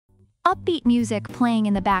upbeat music playing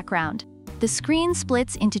in the background. The screen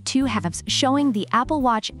splits into two halves, showing the Apple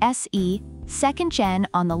Watch SE 2nd Gen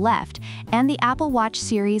on the left and the Apple Watch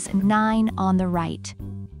Series 9 on the right.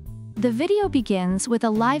 The video begins with a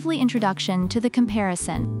lively introduction to the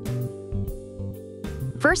comparison.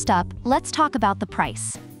 First up, let's talk about the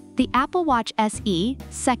price. The Apple Watch SE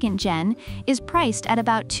 2nd Gen is priced at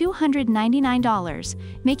about $299,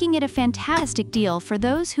 making it a fantastic deal for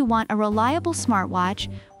those who want a reliable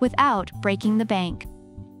smartwatch without breaking the bank.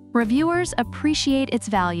 Reviewers appreciate its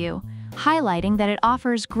value, highlighting that it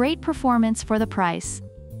offers great performance for the price.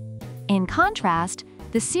 In contrast,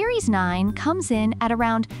 the Series 9 comes in at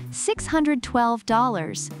around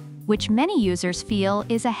 $612, which many users feel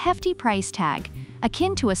is a hefty price tag,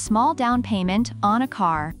 akin to a small down payment on a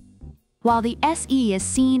car. While the SE is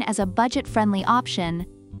seen as a budget-friendly option,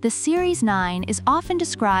 the Series 9 is often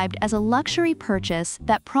described as a luxury purchase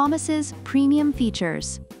that promises premium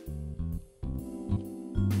features.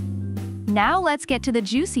 Now let's get to the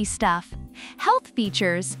juicy stuff. Health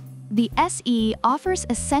features. The SE offers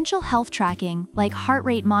essential health tracking like heart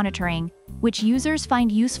rate monitoring, which users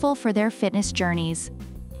find useful for their fitness journeys.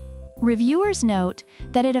 Reviewers note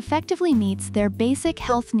that it effectively meets their basic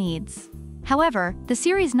health needs. However, the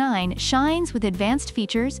Series 9 shines with advanced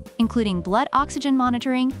features, including blood oxygen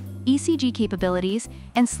monitoring, ECG capabilities,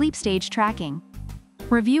 and sleep stage tracking.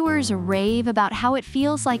 Reviewers rave about how it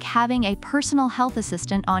feels like having a personal health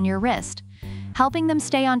assistant on your wrist, helping them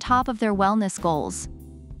stay on top of their wellness goals.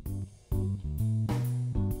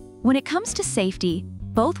 When it comes to safety,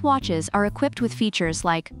 both watches are equipped with features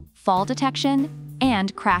like fall detection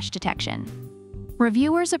and crash detection.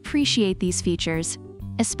 Reviewers appreciate these features,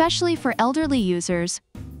 especially for elderly users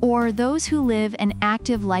or those who live an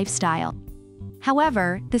active lifestyle.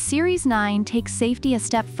 However, the Series 9 takes safety a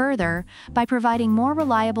step further by providing more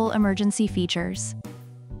reliable emergency features.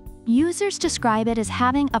 Users describe it as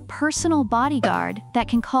having a personal bodyguard that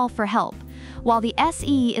can call for help, while the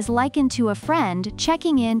SE is likened to a friend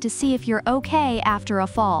checking in to see if you're okay after a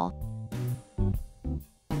fall.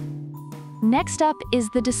 Next up is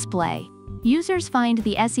the display. Users find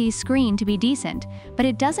the SE screen to be decent, but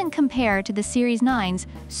it doesn't compare to the Series 9's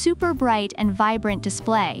super bright and vibrant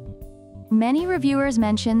display. Many reviewers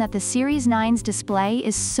mention that the Series 9's display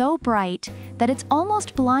is so bright that it's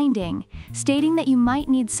almost blinding, stating that you might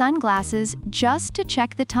need sunglasses just to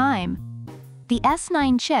check the time. The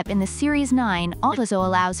S9 chip in the Series 9 also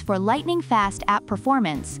allows for lightning-fast app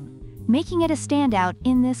performance, making it a standout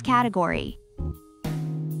in this category.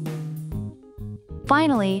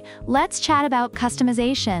 Finally, let's chat about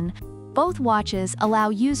customization. Both watches allow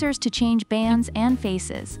users to change bands and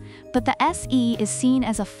faces, but the SE is seen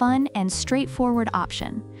as a fun and straightforward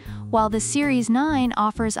option, while the Series 9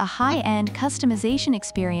 offers a high-end customization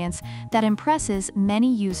experience that impresses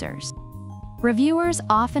many users. Reviewers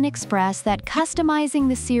often express that customizing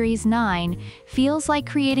the Series 9 feels like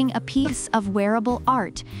creating a piece of wearable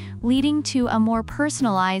art, leading to a more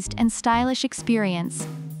personalized and stylish experience.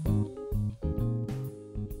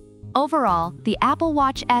 Overall, the Apple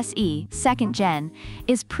Watch SE 2nd Gen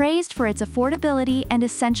is praised for its affordability and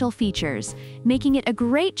essential features, making it a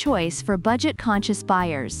great choice for budget-conscious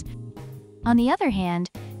buyers. On the other hand,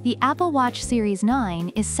 the Apple Watch Series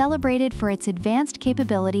 9 is celebrated for its advanced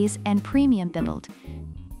capabilities and premium build,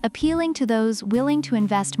 appealing to those willing to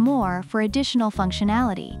invest more for additional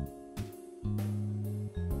functionality.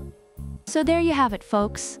 So there you have it,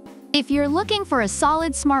 folks. If you're looking for a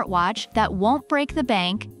solid smartwatch that won't break the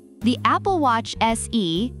bank, the Apple Watch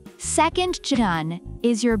SE 2nd Gen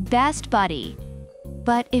is your best buddy.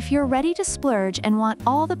 But if you're ready to splurge and want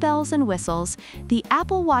all the bells and whistles, the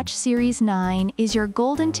Apple Watch Series 9 is your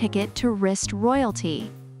golden ticket to wrist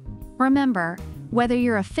royalty. Remember, whether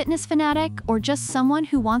you're a fitness fanatic or just someone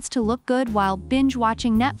who wants to look good while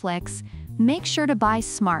binge-watching Netflix, make sure to buy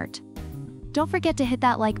smart. Don't forget to hit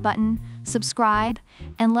that like button, subscribe,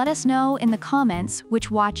 and let us know in the comments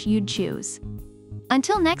which watch you'd choose.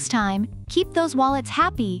 Until next time, keep those wallets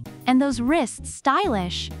happy and those wrists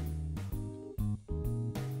stylish.